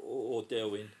or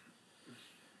Dell in.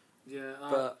 Yeah.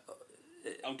 But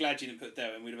I'm glad you didn't put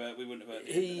Dell in. We wouldn't have heard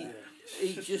it.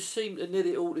 He just seemed to knit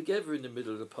it all together in the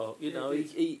middle of the park.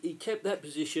 He kept that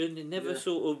position. He never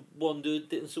sort of wandered,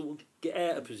 didn't sort of get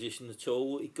out of position at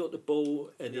all. He got the ball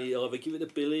and he either give it to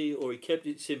Billy or he kept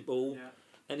it simple. Yeah.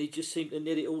 And he just seemed to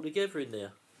knit it all together in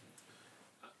there.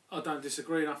 I don't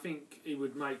disagree. And I think he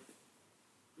would make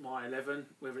my 11,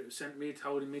 whether it was centre mid,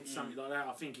 holding mid, something like that.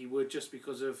 I think he would, just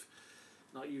because of,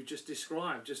 like you just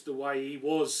described, just the way he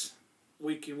was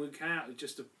week in, week out.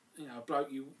 Just a bloke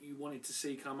you wanted to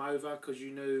see come over because you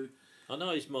knew. I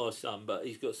know he's my son, but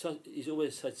he's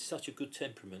always had such a good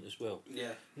temperament as well.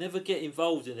 Yeah. Never get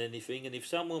involved in anything, and if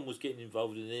someone was getting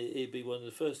involved in it, he'd be one of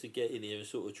the first to get in here and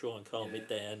sort of try and calm it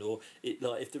down. Or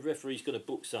if the referee's going to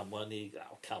book someone, he'd go,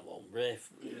 "Oh, come on,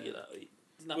 ref."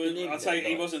 I'd say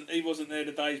he wasn't there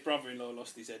the day his brother-in-law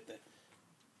lost his head there.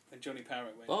 And Johnny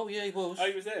Parrott went. Oh yeah, he was. Oh,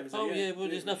 he was there. Well,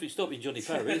 there's nothing stopping Johnny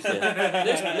Parrott, is there?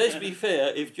 let's be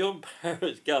fair. If John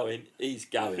Parrott's going, he's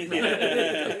going.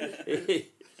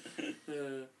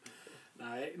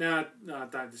 No, I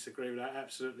don't disagree with that.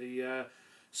 Absolutely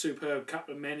superb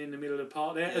couple of men in the middle of the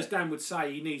park there. As Dan would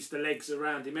say, he needs the legs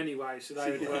around him anyway, so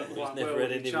they would work quite well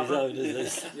with each other. Own,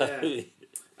 is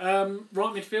right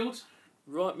midfield.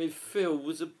 Right midfield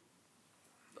was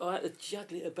I had to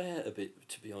juggle it about a bit,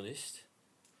 to be honest.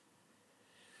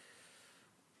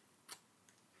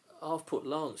 I've put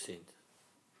Lance in.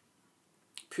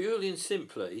 Purely and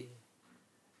simply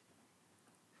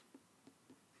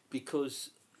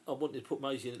because I wanted to put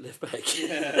Maisie in at left back.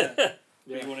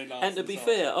 And to be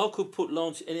fair, I could put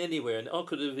Lance in anywhere, and I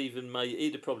could have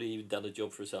he'd have probably even done a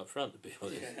job for us up front, to be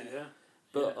honest.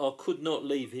 But I could not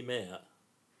leave him out.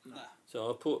 Nah. So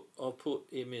I put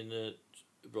him in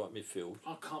right midfield.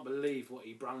 I can't believe what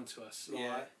he brought to us.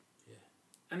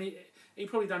 And he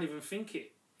probably don't even think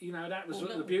it. That was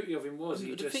what the beauty of him was.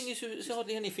 The thing is, there's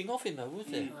hardly anything off him though, was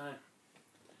there?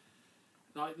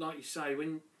 No. Like you say,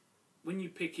 when you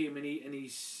pick him and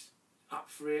he's up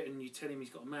for it, and you tell him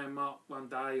he's got a man mark one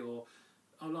day, or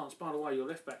Lance, by the way, you're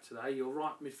left back today, you're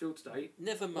right midfield today.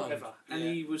 Never mind. Whatever. And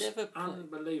he was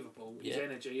unbelievable, his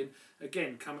energy, and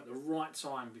again come at the right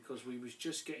time, because we was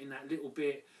just getting that little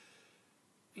bit,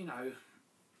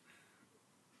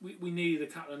 we needed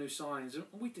a couple of new signings, and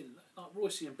we didn't, like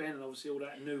Royce and Ben and obviously all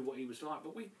that knew what he was like,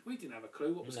 but we didn't have a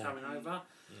clue what was coming over.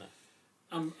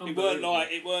 No.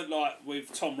 It weren't like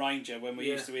with Tom Ranger when we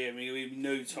used to hear him. We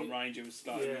knew Tom Ranger was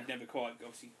like we never quite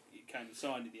obviously it came and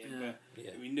signed at the end,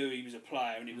 but we knew he was a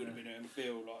player and he would have been in the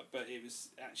field. But it was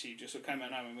actually just sort of came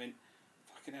out home and went,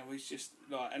 fucking hell, he's just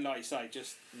and like you say,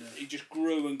 he just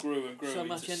grew and grew and grew. So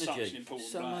much energy, such an important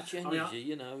so player. much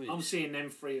energy. I'm seeing them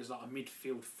three as like a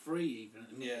midfield three even.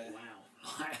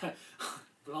 Wow,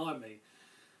 blimey.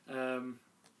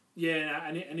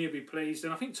 And he'll be pleased,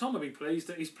 and I think Tom will be pleased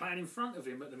that he's playing in front of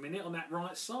him at the minute on that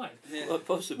right side. Well,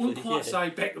 possibly. Wouldn't quite say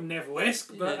Beckham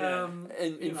Neville-esque, but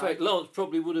in fact, Lance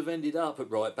probably would have ended up at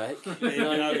right back.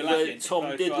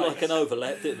 Tom did like an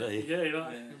overlap, didn't he?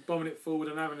 Bombing it forward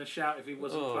and having a shout if he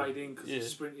wasn't played in because he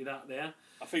sprinted up there.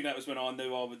 I think that was when I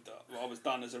knew I was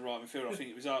done as a right midfielder. I think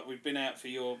it was we've been out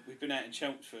in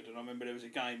Chelmsford, and I remember there was a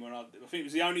game when I think it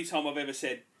was the only time I've ever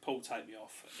said, "Paul, take me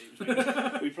off." It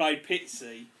was we played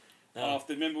Pitsea.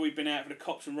 After, remember we'd been out for the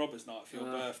cops and robbers night for your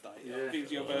birthday. yeah. I think it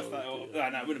was your birthday, or no, it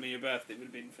wouldn't have been your birthday. It would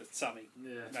have been for something,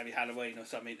 Yeah. maybe Halloween or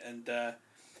something. And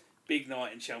big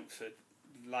night in Chelmsford,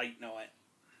 late night.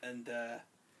 And I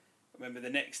remember the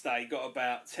next day, got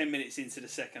about 10 minutes into the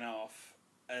second half,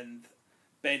 and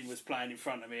Ben was playing in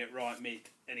front of me at right mid,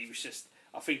 and he was just.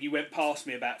 I think he went past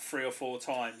me about 3 or 4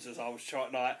 times as I was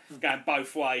trying, like going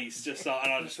both ways, just like,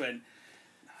 and I just went.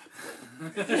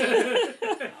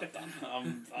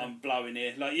 I'm blowing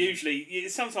here. Like usually,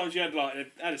 sometimes you had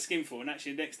a skinful, and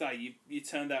actually the next day you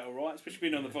turned out all right. Especially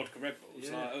being on the vodka Red Bulls,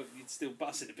 like you'd still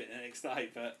busted a bit the next day,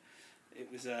 but it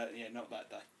was not that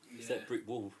day. It's that brick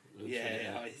wall.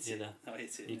 Yeah, I hit it. I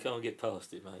hit it. You can't get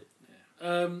past it, mate.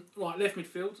 Yeah. Right, left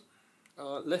midfield.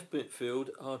 Left midfield,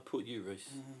 I'd put you, Reece.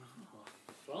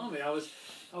 Blimey, I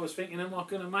was thinking, am I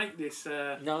going to make this?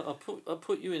 No, I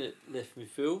put you in at left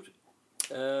midfield.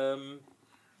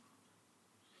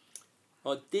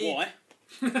 I did. Why?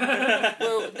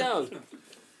 Well, no.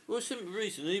 Well, simple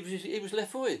reason. He was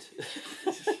left footed.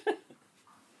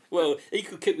 Well, he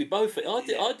could kick with both feet.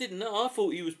 I didn't know. I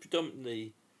thought he was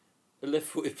predominantly a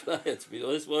left-footed player. To be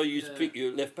honest, well, I used to pick you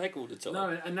at left back all the time.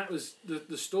 No, and that was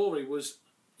the story was,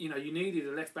 you needed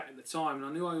a left back at the time, and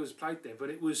I knew I always played there, but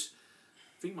it was.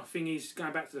 I think my thing is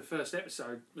going back to the first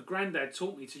episode. My granddad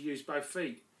taught me to use both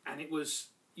feet, and it was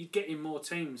you'd get in more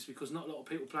teams because not a lot of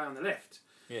people play on the left.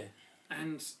 Yeah.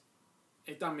 And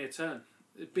it done me a turn,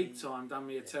 big time done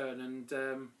me a turn, and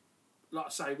like I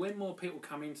say, when more people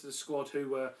come into the squad who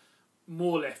were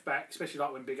more left back, especially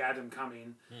like when Big Adam come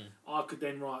in, I could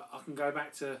then I can go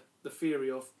back to the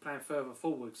theory of playing further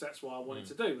forward because that's what I wanted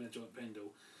to do when I joined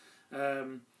Pendle.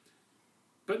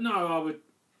 But no, I would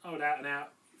out and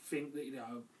out think that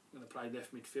I'm going to play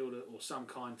left midfielder or some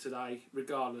kind today,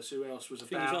 regardless who else was The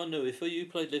thing is, I knew if you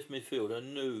played left midfield, I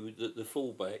knew that the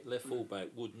left fullback,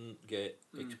 wouldn't get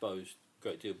exposed a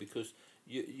great deal because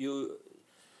you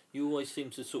always seem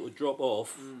to sort of drop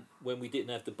off when we didn't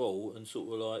have the ball and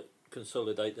sort of like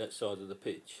consolidate that side of the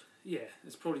pitch. Yeah,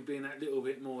 it's probably been that little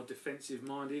bit more defensive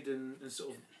minded and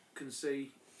sort of can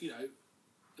see, and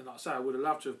like I say, I would have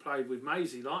loved to have played with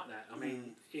Maisie like that. I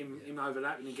mean, him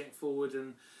overlapping and getting forward,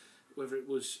 and whether it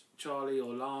was Charlie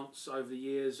or Lance over the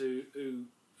years who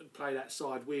play that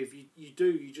side with,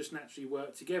 you just naturally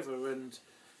work together, and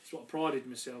it's what I prided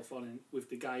myself on with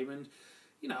the game. And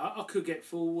I could get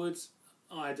forwards.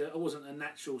 I wasn't a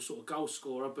natural sort of goal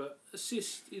scorer, but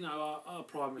assist. I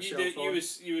pride myself on.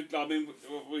 I mean,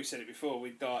 we said it before.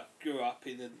 We grew up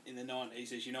in the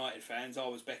 90s as United fans. I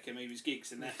was Beckham, he was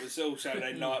Giggs, and that was also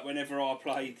then like whenever I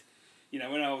played,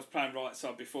 when I was playing right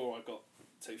side before I got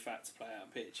too fat to play out on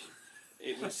pitch.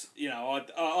 It was, I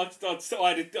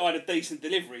had a decent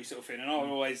delivery sort of thing, and I would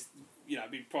always,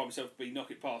 pride myself to knock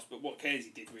it past. But what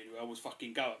Kersey did really well was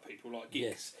fucking go at people like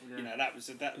Giggs. Yes. That was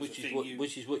which the is thing.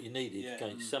 which is what you needed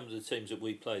against some of the teams that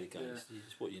we played against.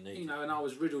 It's what you needed. And I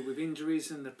was riddled with injuries,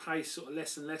 and the pace sort of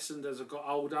lessened as I got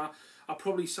older. I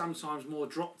probably sometimes more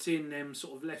dropped in them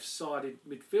sort of left-sided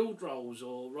midfield roles,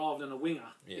 or rather than a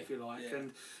winger, if you like.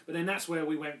 Yeah. But then that's where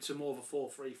we went to more of a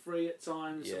 4-3-3 at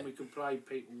times, and we could play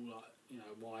people like.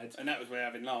 Wide. And that was where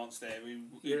having Lance there, we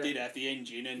did have the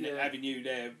engine, and having you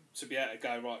there to be able to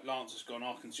go, right, Lance has gone,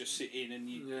 I can just sit in, and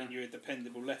you're a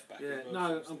dependable left back. Yeah,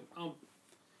 well,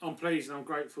 I'm pleased and I'm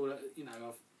grateful that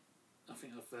I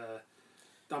think I've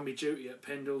done my duty at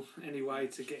Pendle anyway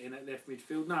to get in at left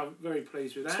midfield. No, very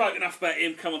pleased with that. Spoke enough about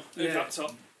him. Come on, who's up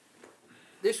top?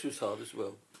 This was hard as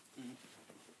well.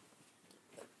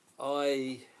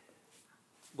 I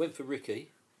went for Ricky.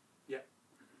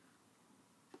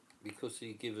 Because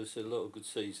he gave us a lot of good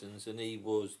seasons, and he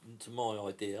was, to my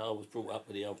idea, I was brought up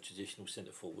with the old traditional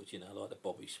centre forwards, like the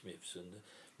Bobby Smiths, and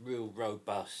the real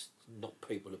robust, knock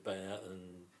people about,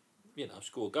 and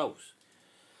score goals.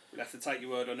 We'll have to take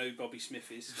your word on who Bobby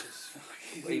Smith is.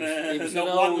 He was not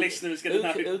one listener is going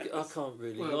to know. I can't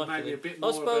really like him. Maybe a bit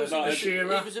more I suppose of he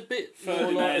was a bit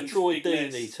more like a Troy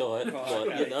Deeney type,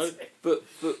 but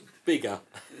bigger.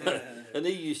 And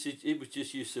he was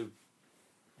just used to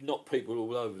knock people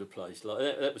all over the place. Like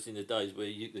that was in the days where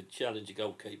you could challenge a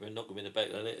goalkeeper and knock them in the back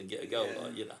of the net and get a goal.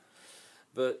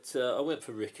 But I went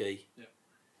for Ricky. Yeah,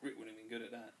 Rick wouldn't have been good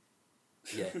at that.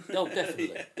 Yeah, no,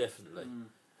 definitely.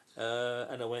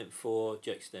 And I went for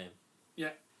Jack Stam. Yeah,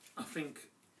 I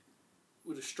think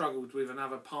would have struggled with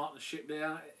another partnership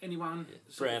there. Anyone?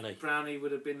 Brownie. Brownie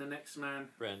would have been the next man.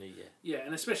 Brownie, Yeah,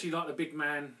 and especially like the big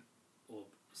man.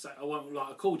 So I won't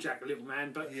call Jack a little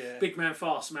man, but big man,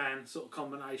 fast man sort of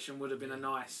combination would have been a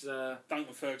nice.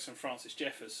 Duncan Ferguson, Francis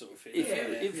Jeffers sort of thing.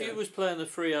 If you was playing a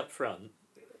 3 up front,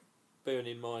 bearing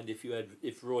in mind if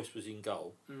Royce was in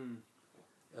goal,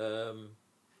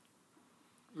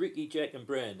 Ricky, Jack, and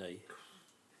Brandy,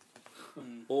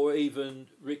 Mm. or even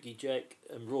Ricky, Jack,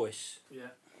 and Royce, Yeah.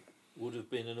 would have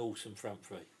been an awesome front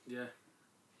three. Yeah.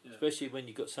 Yeah. Especially when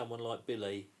you've got someone like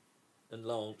Billy and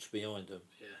Lance behind them.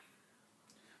 Yeah.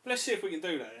 But let's see if we can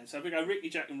do that then. So if we go Ricky,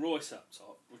 Jack and Royce up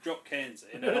top, we'll drop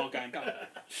Cairnsey and then I'll go and go.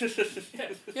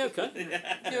 Yeah, okay.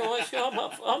 Yeah, all right, sure,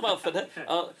 I'm up for that.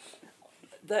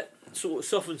 That sort of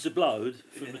softens the blow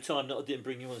from the time that I didn't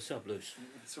bring you on the sub loose.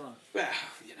 That's right. Well,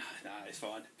 you know, no, it's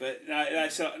fine. But no,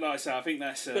 that's like I say, I think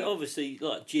that's. But obviously,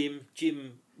 like Jim,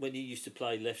 when he used to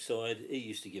play left side, he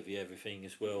used to give you everything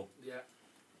as well. Yeah.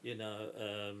 You know,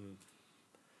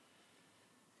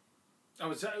 I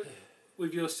was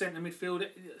with your centre midfield.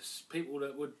 People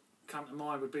that would come to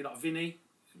mind would be like Vinny.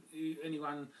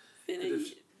 Anyone Vinny, could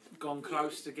have gone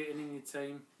close to getting in your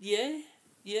team.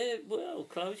 yeah, well,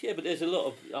 close, yeah, but there's a lot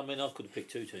of. I mean, I could have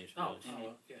picked two teams. to be honest.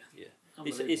 Yeah. Yeah,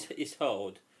 Unbelievable. it's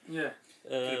hard. Yeah.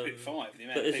 Could have picked 5. The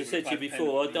amount But of as I people said that to you played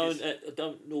before, I penalties.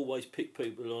 don't always pick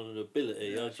people on an ability.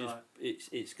 Yeah, I that's just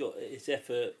right. it's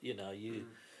effort, you know,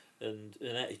 and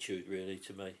an attitude really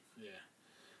to me. Yeah.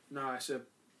 No, it's a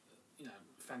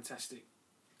fantastic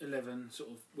 11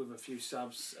 sort of with a few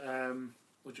subs.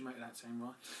 What do you make of that team,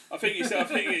 right? I think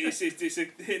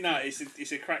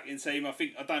it's a cracking team. I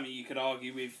don't think you could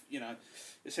argue with, you know,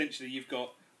 essentially you've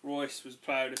got Royce was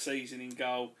player of the season in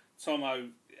goal, Tomo,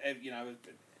 you know,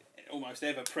 almost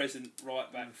ever present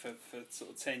right back for sort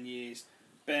of 10 years,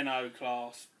 Benno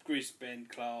class, Grisben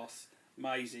class,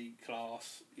 Maisie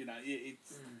class, you know,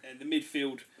 and the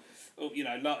midfield, you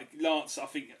know, like Lance, I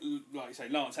think, like you say,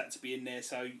 Lance had to be in there,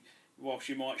 so whilst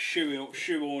you might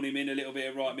shoehorn him in a little bit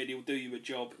of right mid, he'll do you a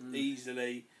job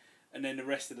easily. And then the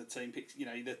rest of the team picks, you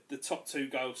know, the top 2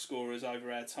 goal scorers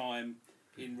over our time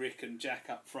in Rick and Jack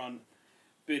up front.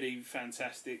 Billy,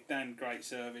 fantastic. Dan, great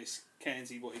service.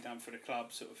 Cairnsey, what he done for the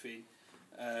club, sort of thing.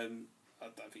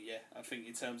 I think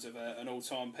in terms of an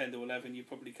all-time Pendle 11, you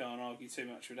probably can't argue too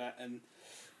much with that. And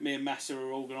me and Massa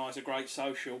will organise a great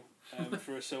social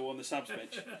for us all on the subs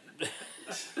bench.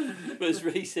 But as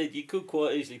Ree said, you could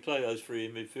quite easily play those three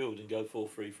in midfield and go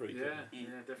 4-3-3. Yeah,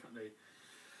 definitely.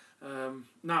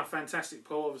 No, fantastic,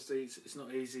 Paul. Obviously, it's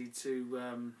not easy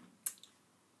to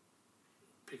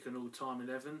pick an all-time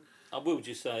 11. I will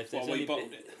just say, if there's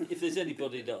anybody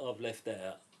bottled that I've left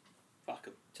out, fuck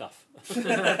 'em. tough.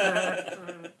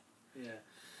 Yeah.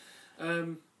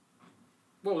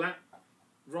 Well,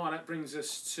 that brings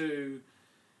us to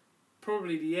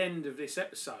probably the end of this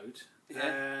episode,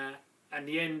 and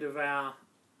the end of our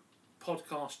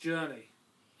podcast journey,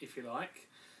 if you like.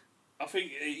 I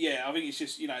think it's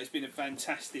just, you know, it's been a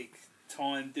fantastic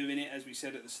time doing it, as we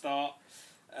said at the start.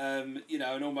 You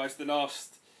know, and almost the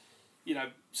last, you know,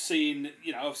 seeing,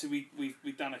 you know, obviously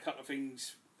we've done a couple of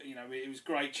things. You know, it was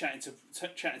great chatting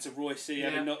to Royce,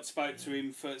 having not spoke to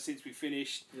him since we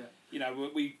finished. Yeah. You know,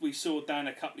 we saw Dan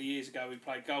a couple of years ago. We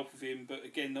played golf with him, but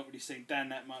again, not really seen Dan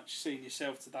that much. Seeing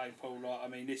yourself today, Paul. Like, I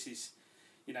mean, this is,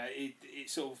 you know, it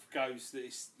sort of goes that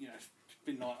it's, you know, it's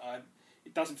been like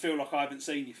it doesn't feel like I haven't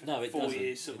seen you for 4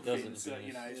 years, sort of thing. So,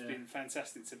 you know, it's been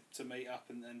fantastic to meet up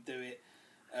and do it.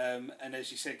 And as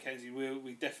you said, Kenzie,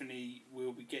 we definitely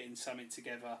will be getting something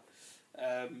together.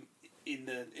 In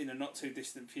a not too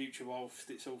distant future, whilst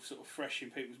it's all sort of fresh in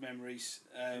people's memories,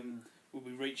 we'll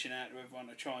be reaching out to everyone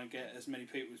to try and get as many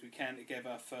people as we can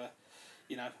together for,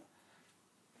 you know,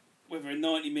 whether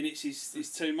 90 minutes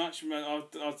is too much.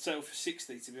 I'd settle for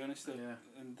 60, to be honest.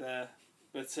 And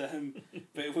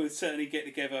but we'll certainly get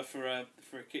together for a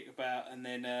kickabout, and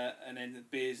then the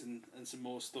beers and some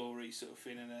more stories sort of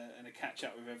thing, and a catch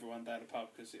up with everyone down the pub,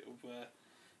 because it'll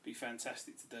be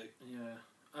fantastic to do. Yeah.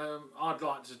 I'd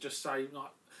like to just say,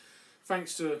 like,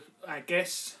 thanks to our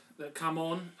guests that come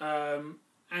on,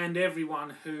 and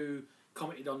everyone who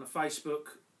commented on the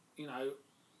Facebook, you know,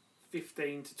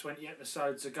 15 to 20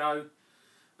 episodes ago.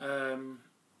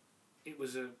 It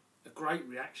was a great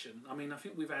reaction. I mean, I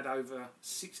think we've had over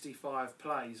 65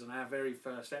 plays on our very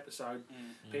first episode.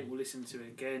 People listen to it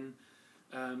again.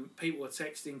 People are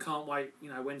texting, can't wait, you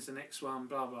know, when's the next one,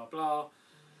 blah, blah, blah.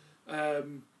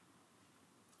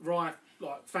 Right,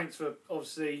 like, thanks for,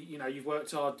 obviously, you know, you've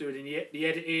worked hard doing the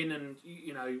editing, and,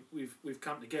 you know, we've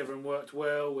come together and worked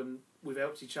well, and we've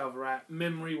helped each other out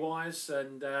memory wise,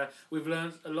 and we've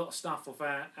learned a lot of stuff off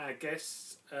our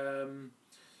guests.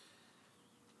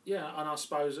 Yeah, and I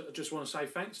suppose I just want to say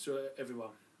thanks to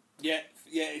everyone. Yeah,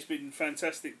 it's been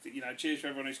fantastic. You know, cheers for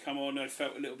everyone who's come on. I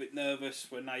felt a little bit nervous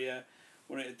when they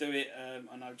wanted to do it.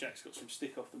 I know Jack's got some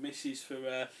stick off the missus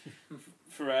for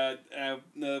how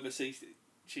nervous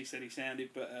she said he sounded,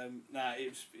 but it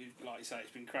was like you say, it's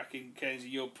been cracking. Kenzie,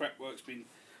 your prep work's been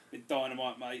been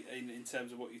dynamite, mate, in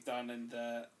terms of what you've done and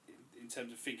in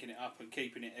terms of thinking it up and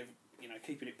keeping it,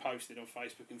 keeping it posted on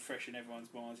Facebook and fresh in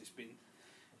everyone's minds. It's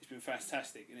been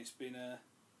fantastic, and that's been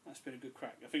a good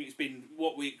crack. I think it's been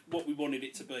what we wanted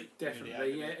it to be. Definitely,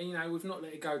 really, yeah. And, you know, we've not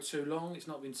let it go too long. It's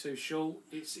not been too short.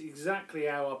 It's exactly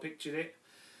how I pictured it.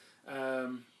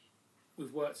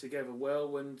 We've worked together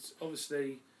well, and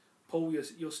obviously, Paul,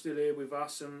 you're still here with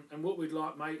us, and what we'd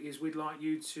like, mate, is we'd like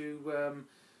you to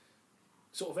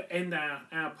sort of end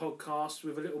our podcast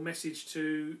with a little message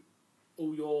to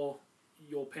all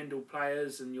your Pendle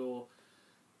players and your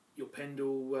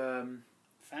Pendle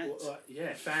fans.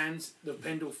 Fans, the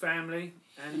Pendle family,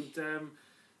 and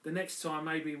the next time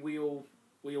maybe we all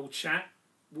chat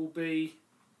will be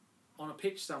on a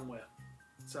pitch somewhere.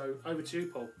 So over to you,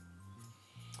 Paul.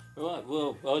 Right,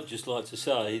 well, I'd just like to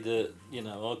say that,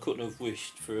 I couldn't have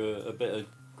wished for a better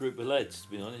group of lads, to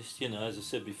be honest. As I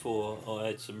said before, I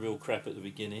had some real crap at the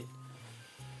beginning.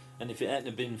 And if it hadn't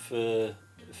have been for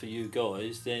you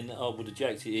guys, then I would have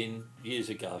jacked it in years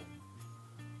ago.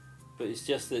 But it's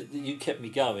just that you kept me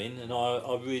going, and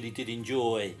I really did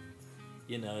enjoy,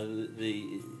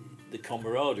 the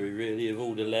camaraderie, really, of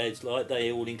all the lads. Like,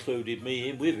 they all included me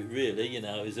in with it, really.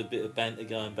 It was a bit of banter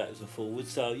going backwards and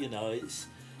forwards. So, it's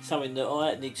something that I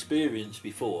hadn't experienced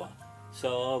before,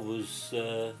 so I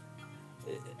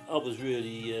was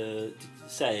really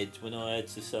sad when I had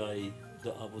to say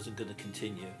that I wasn't going to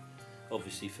continue,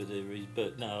 obviously for the reason.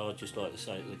 But no, I'd just like to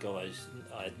say to the guys,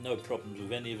 I had no problems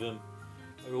with any of them.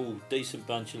 They're all decent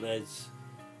bunch of lads,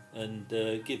 and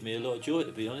give me a lot of joy,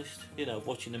 to be honest.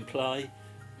 Watching them play.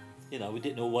 We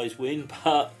didn't always win,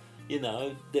 but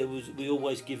we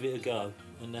always give it a go.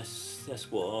 And that's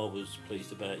what I was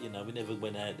pleased about. We never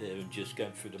went out there and just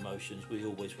going through the motions. We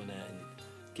always went out and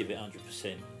give it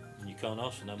 100%. And you can't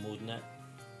ask for no more than that.